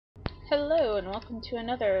Hello and welcome to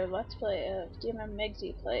another Let's Play of DMM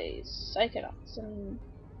Megzy Plays Psychonauts. And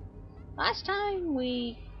last time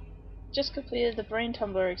we just completed the brain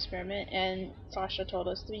tumbler experiment and Sasha told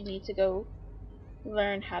us we need to go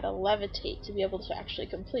learn how to levitate to be able to actually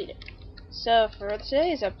complete it. So for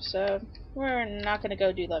today's episode, we're not going to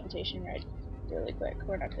go do levitation really quick.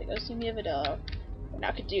 We're not going to go see me a dog. We're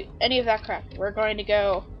not going to do any of that crap. We're going to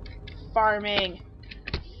go farming.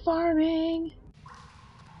 Farming!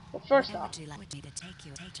 Well, first off, oh my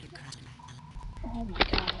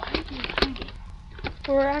god, why are you hiding?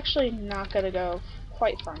 We're actually not going to go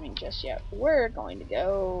quite farming just yet. We're going to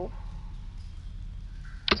go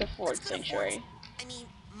to Fort Sanctuary. I mean,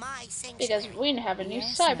 my sanctuary. Because we have a new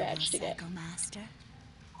Psy badge to get. Do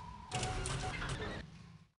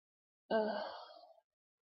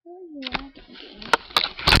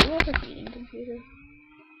you have a feeding computer? You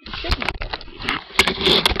should not have a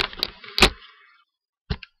feeding.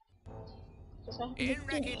 In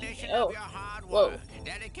recognition of your hard work,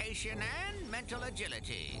 dedication, and mental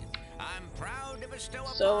agility, I'm proud to bestow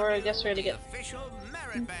upon you the official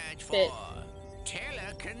merit badge for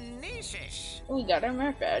telekinesis. We got our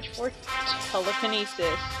merit badge for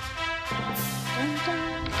telekinesis. Dun,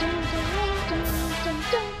 dun, dun,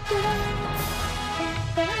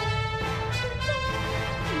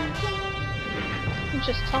 you can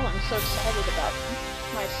just tell I'm so excited about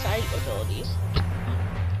my sight abilities.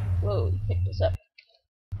 Whoa, he picked us up.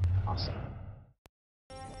 Awesome.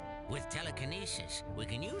 With telekinesis, we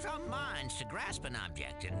can use our minds to grasp an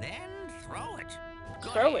object and then throw it.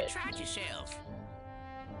 Throw it? Try it yourself.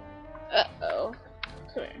 Uh-oh.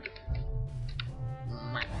 Come here.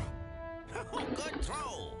 Oh, good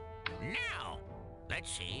throw. Now, let's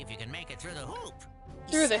see if you can make it through the hoop.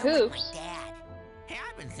 Through the hoops? Like my dad. Hey,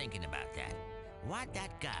 I've been thinking about that. Why'd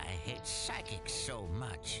that guy hate psychics so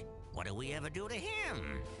much? What do we ever do to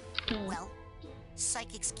him? Well,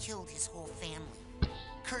 psychics killed his whole family.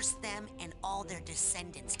 Cursed them and all their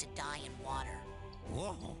descendants to die in water.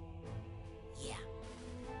 Whoa. Yeah,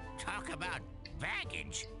 Talk about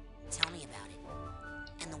baggage. tell me about it.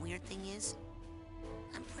 And the weird thing is,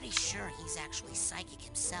 I'm pretty sure he's actually psychic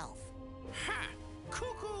himself. Ha!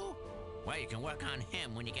 Cuckoo! Well, you can work on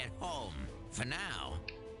him when you get home. For now.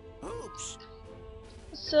 Oops.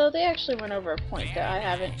 So they actually went over a point that I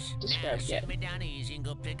haven't Nice. described Now, yet. sit me down easy and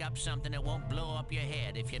go pick up something that won't blow up your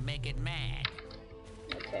head if you make it mad.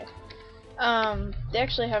 Okay. They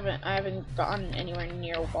actually I haven't gotten anywhere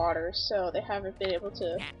near water, so they haven't been able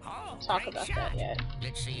to talk great about shot. that yet.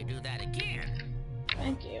 Let's see you do that again.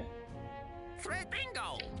 Thank you.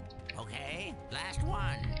 Bingo! Okay, last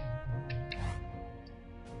one.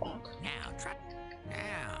 Bonk.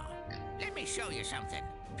 Now, let me show you something.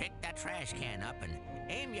 Pick that trash can up and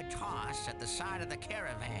aim your toss at the side of the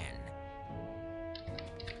caravan.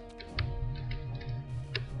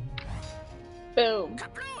 Boom.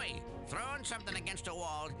 Kablooey! Throwing something against a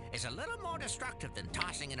wall is a little more destructive than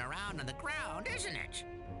tossing it around on the ground, isn't it?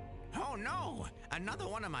 Oh no, another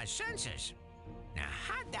one of my sensors. Now,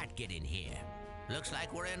 how'd that get in here? Looks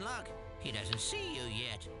like we're in luck. He doesn't see you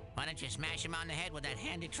yet. Why don't you smash him on the head with that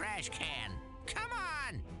handy trash can? Come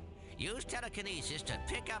on! Use telekinesis to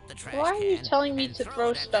pick up the trash can. Why are you telling me and to throw throw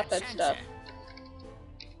it stuff that at stuff?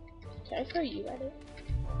 sensor. Can I throw you at it?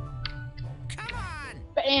 Come on!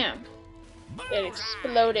 Bam! It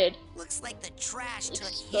exploded. Looks like the trash took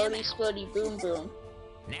him Explody, out. explody, boom, boom.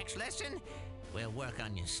 Next lesson, we'll work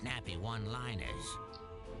on your snappy one-liners.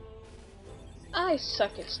 I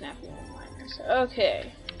suck at snappy one-liners.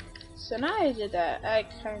 Okay. So now I did that, I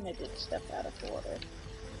kinda did stuff out of order.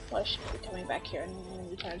 Well, I should be coming back here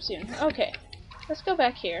anytime soon. Okay. Let's go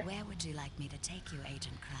back here. Where would you like me to take you,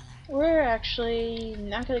 Agent Cruller? We're actually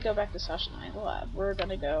not gonna go back to Sasha and I's lab. We're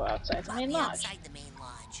gonna go outside the Drop main me lodge. outside the main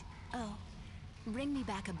lodge. Oh, bring me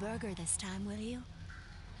back a burger this time, will you?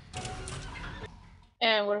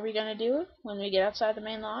 And what are we gonna do when we get outside the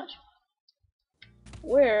main lodge?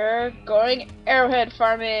 We're going arrowhead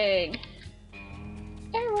farming!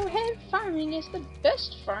 Arrowhead farming is the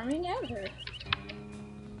best farming ever!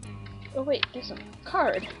 Oh wait, there's a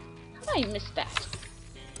card. How did I miss that?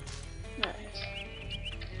 Alright.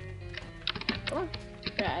 Come on,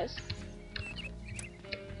 guys.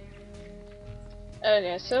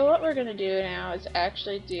 Okay, so what we're gonna do now is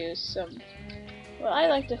actually do some, what I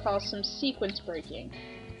like to call some sequence breaking.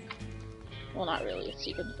 Well, not really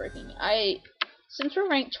sequence breaking. Since we're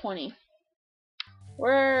ranked 20,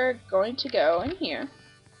 we're going to go in here,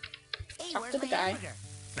 Hey, talk where's to the my guy. hamburger?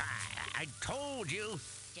 I told you.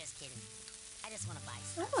 Just kidding. I just want to buy I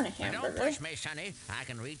some. want a Don't hamburger. push me, Sonny. I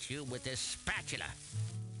can reach you with this spatula.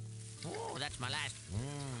 Oh, that's my last.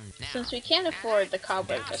 Now, Since we can't afford the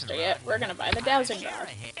cobweb tester yet, we're gonna buy the dowsing rod.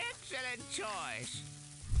 Excellent choice.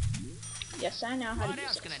 Yes, I know how What to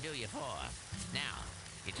else use can I it. do you for? Now,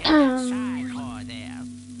 you take that side core there,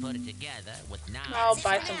 put it together with knives. I'll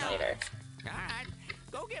buy some later. All right,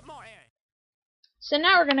 go get more air. So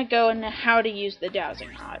now we're gonna go into how to use the dowsing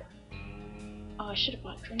rod. Oh, I should have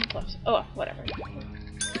bought green gloves. Oh, well, whatever.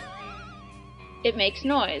 It makes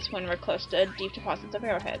noise when we're close to deep deposits of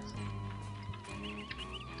arrowheads.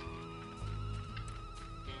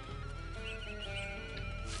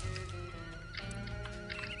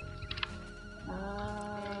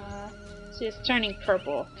 See, it's turning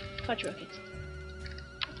purple. Fudge rockets.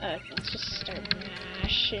 Okay, let's just start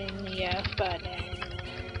mashing the F button.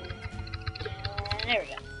 There we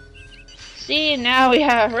go. See, now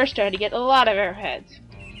we're starting to get a lot of arrowheads.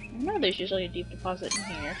 I know there's usually a deep deposit in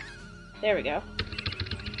here. There we go.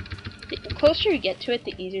 The closer you get to it,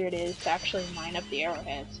 the easier it is to actually mine up the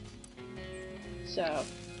arrowheads. So,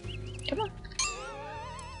 come on.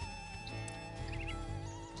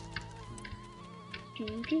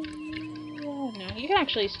 Oh, no, you can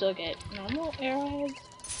actually still get normal arrowheads.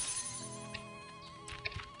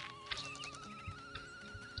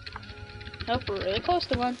 Nope, we're really close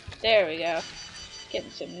to one. There we go. Getting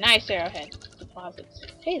some nice arrowhead deposits.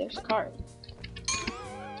 Hey, there's a card.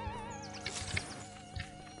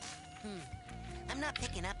 I'm not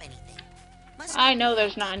picking up anything. I know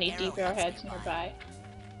there's not any deep arrowheads nearby,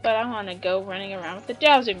 but I want to go running around with the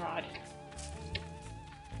dowsing rod.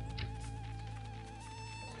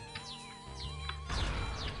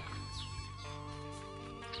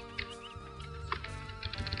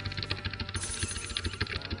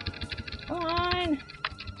 Come on!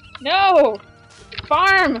 No!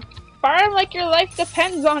 Farm! Farm like your life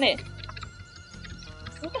depends on it!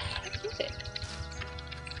 What the heck is it?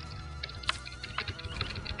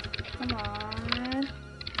 Come on.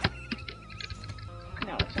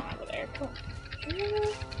 No, it's not over there. Come on.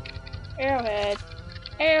 Arrowhead.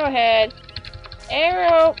 Arrowhead.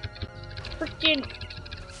 Arrow! Freaking.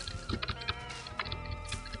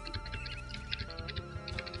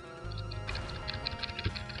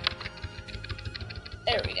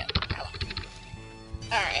 There we go.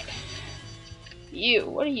 Alright. You,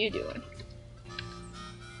 what are you doing?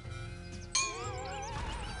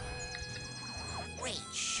 Great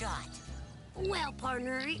shot. Well,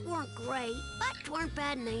 partner, it weren't great, but 'tweren't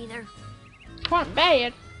bad neither. Weren't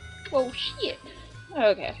bad? Whoa, shit.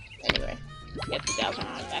 Okay, anyway. Get the dowsing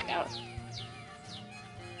rod back out.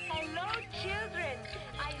 Hello, children.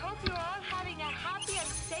 I hope you're all having a happy and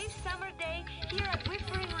safe summer day here at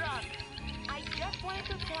Whispering Rock. I just wanted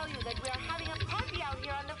to tell you that we are having a party out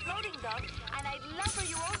here on the floating dock, and I'd love for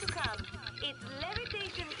you all to come. It's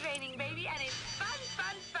levitation training, baby, and it's fun,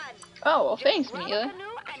 fun, fun. Oh, well, Just thanks, grab a Mila.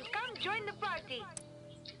 canoe and come join the party.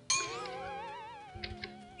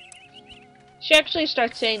 She actually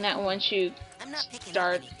starts saying that once you I'm not picking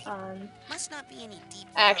start, up anything. Must not be any deep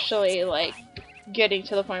actually, arrowheads like, nearby. getting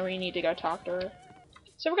to the point where you need to go talk to her.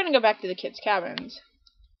 So we're gonna go back to the kids' cabins.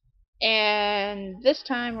 And this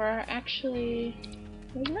time we're actually...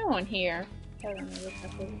 There's no one here. I don't remember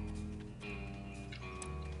correctly.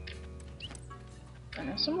 I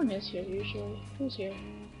know someone is here usually. Who's here?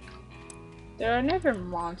 There are never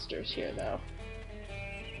monsters here though.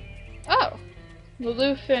 Oh!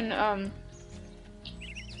 Maloof and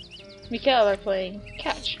Mikael are playing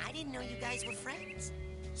catch. I didn't know you guys were friends.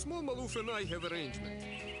 Small Maloof and I have arrangement.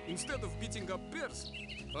 Instead of beating up bears,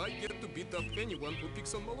 I get to beat up anyone who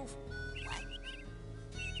picks on Maloof. What?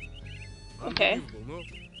 Okay. Unbelievable, no?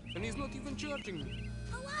 And he's not even charging me.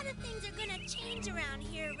 A lot of things are gonna change around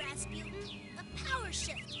here, Rasputin. A power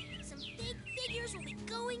shift. Some big figures will be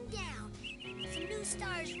going down. Some new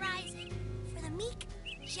stars rising. For the meek,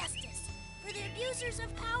 justice. For the abusers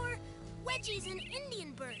of power, wedgies and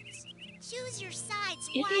Indian birds. Choose your sides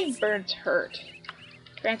Indian wisely. birds hurt.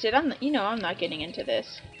 Granted, I'm not getting into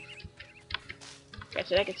this.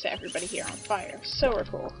 Granted, I could set everybody here on fire. So we're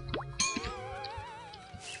cool.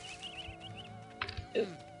 Ooh,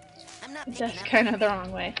 I'm not picking that's up kind of the anything.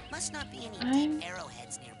 wrong way. Must not be any I'm deep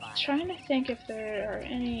arrowheads nearby. Trying to think if there are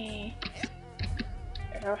any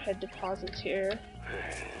arrowhead deposits here.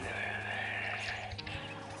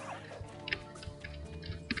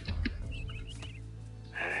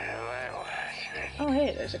 Oh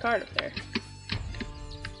hey, there's a card up there.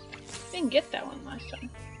 Didn't get that one last time.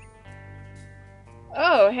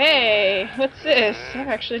 Oh hey, what's this? I've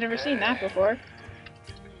actually never seen that before.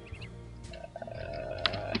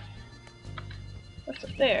 What's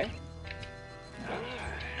up there?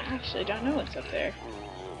 I actually don't know what's up there.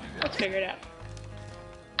 Let's figure it out.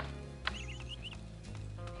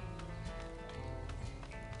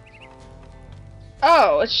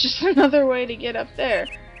 Oh, it's just another way to get up there.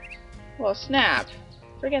 Well, snap.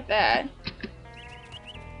 Forget that.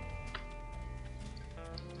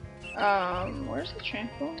 Where's the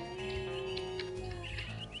trampoline?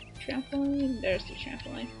 Trampoline? There's the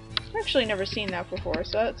trampoline. I've actually never seen that before,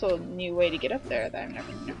 so that's a new way to get up there that I've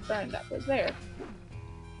never learned that was there.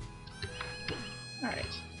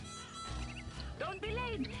 Alright. Don't be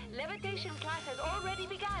late. Levitation class has already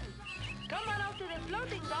begun. Come on out to the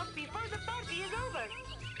floating dock before the party is over.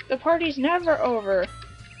 The party's never over.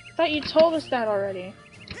 I thought you told us that already.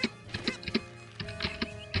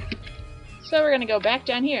 So we're gonna go back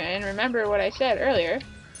down here and remember what I said earlier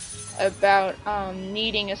about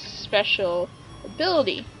needing a special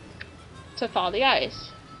ability to thaw the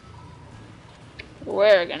ice.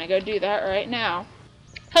 We're gonna go do that right now.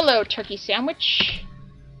 Hello, turkey sandwich.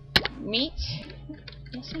 Meat.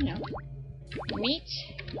 Yes, I know. Meat.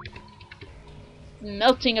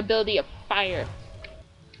 Melting ability of fire.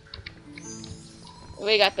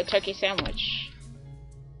 We got the turkey sandwich.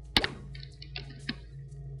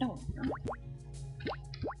 No.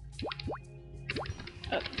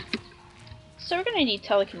 Okay. So we're gonna need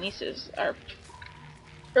telekinesis, our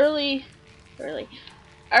newly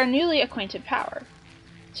acquainted power,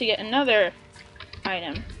 to get another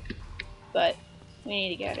item, but we need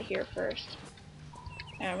to get out of here first.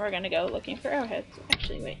 And we're gonna go looking for arrowheads.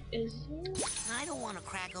 Actually, wait, I don't want to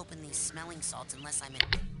crack open these smelling salts unless I'm in...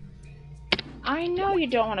 I know you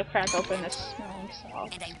don't want to crack open this smelling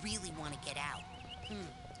salt. And I really want to get out.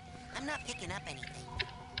 I'm not picking up anything.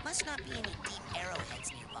 Must not be any deep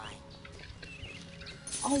arrowheads nearby.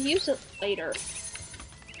 I'll use it later.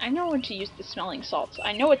 I know when to use the smelling salts.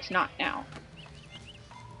 I know it's not now.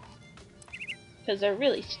 Because they're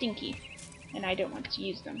really stinky. And I don't want to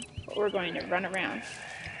use them. But we're going to run around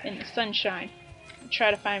in the sunshine and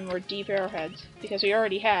try to find more deep arrowheads. Because we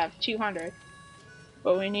already have 200.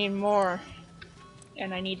 But we need more.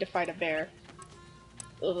 And I need to fight a bear.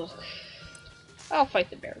 Ugh. I'll fight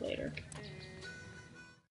the bear later.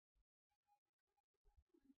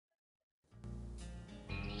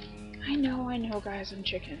 I know, guys, I'm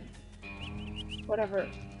chicken. Whatever.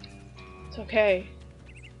 It's okay.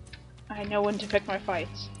 I know when to pick my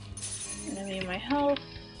fights. And I mean, my health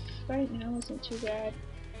right now isn't too bad.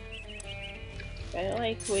 But I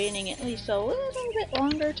like waiting at least a little bit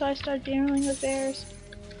longer till I start dealing with bears.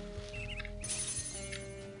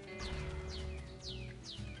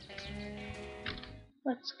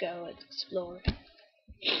 Let's go and explore.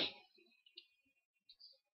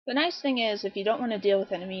 The nice thing is, if you don't want to deal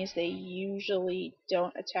with enemies, they usually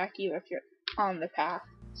don't attack you if you're on the path.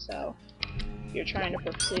 So, you're trying to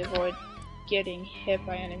purposely avoid getting hit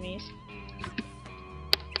by enemies.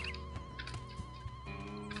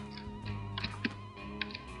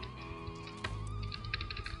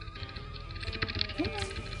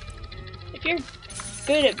 If you're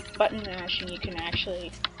good at button mashing, you can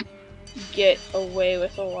actually get away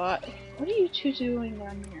with a lot. What are you two doing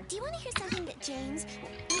down here? Do you want to hear something that James,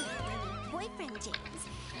 boyfriend James,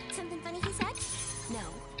 something funny he said?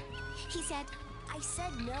 No. He said, I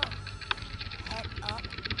said no. Head up.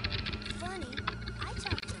 Funny, I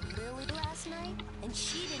talked to Lily last night, and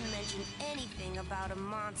she didn't mention anything about a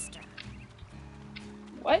monster.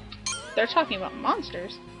 What? They're talking about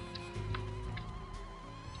monsters?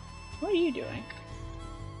 What are you doing?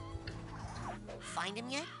 Find him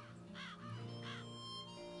yet?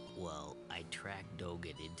 Well, I tracked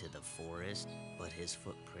Dogan into the forest, but his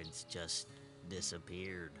footprints just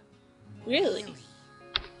disappeared. Really?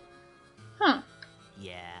 Huh.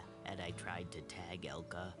 Yeah, and I tried to tag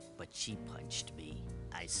Elka, but she punched me.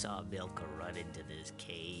 I saw Vilka run into this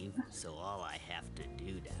cave, so all I have to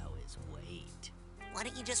do now is wait. Why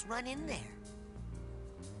don't you just run in there?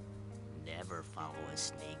 Never follow a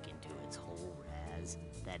snake into its hole, Raz.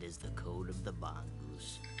 That is the code of the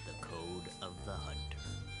mongoose, the code of the hunter.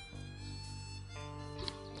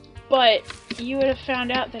 But you would have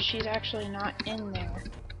found out that she's actually not in there.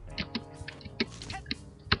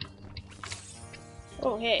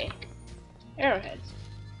 Oh, hey. Arrowheads.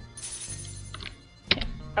 Yeah.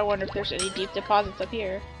 I wonder if there's any deep deposits up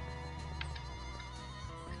here.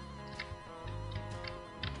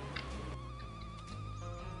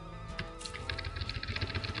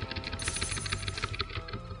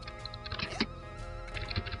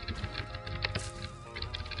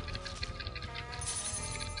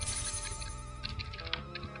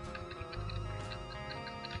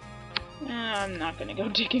 I'm not gonna go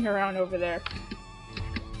digging around over there.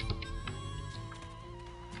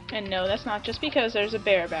 And no, that's not just because there's a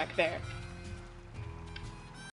bear back there.